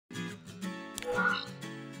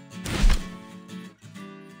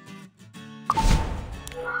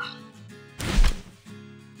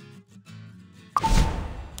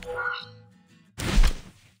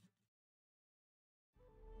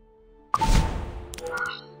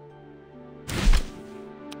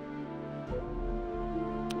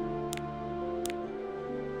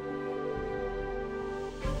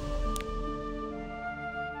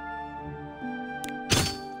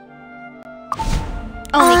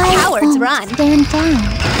Only cowards run. Stand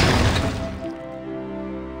down.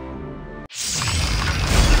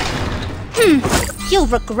 You'll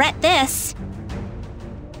regret this.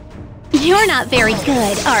 You're not very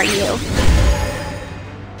good, are you?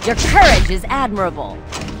 Your courage is admirable.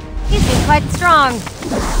 You seem quite strong.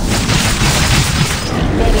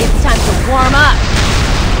 Maybe it's time to warm up.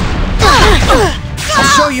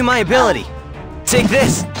 I'll show you my ability. Take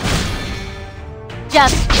this.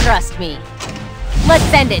 Just trust me.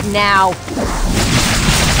 Let's end it now.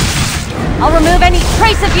 I'll remove any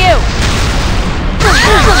trace of you!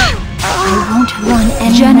 I won't run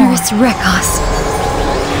anymore. Generous Rekos,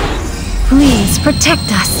 please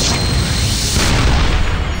protect us.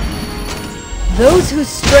 Those who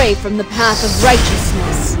stray from the path of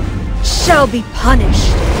righteousness shall be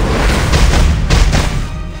punished.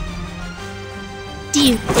 Do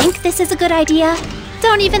you think this is a good idea?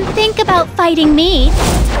 Don't even think about fighting me,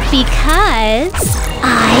 because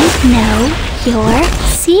I know your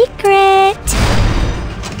secret.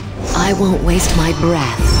 I won't waste my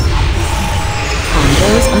breath on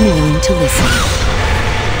those unwilling to listen.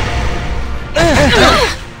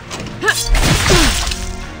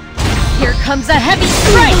 Here comes a heavy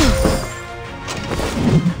strike!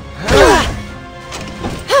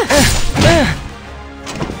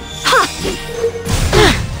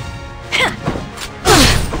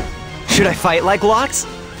 Should I fight like Lots?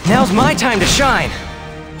 Now's my time to shine.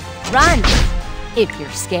 Run, if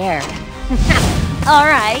you're scared.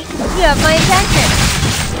 Alright, you have my attention.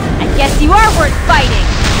 I guess you are worth fighting.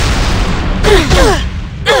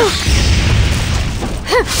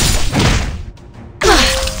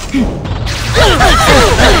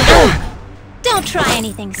 Don't try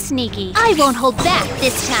anything sneaky. I won't hold back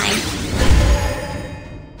this time.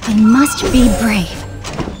 I must be brave.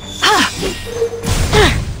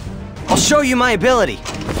 I'll show you my ability.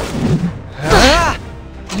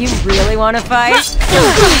 You really want to fight? You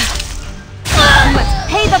must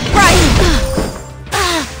pay the price!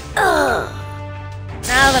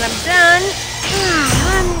 Now that I'm done,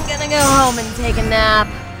 I'm gonna go home and take a nap.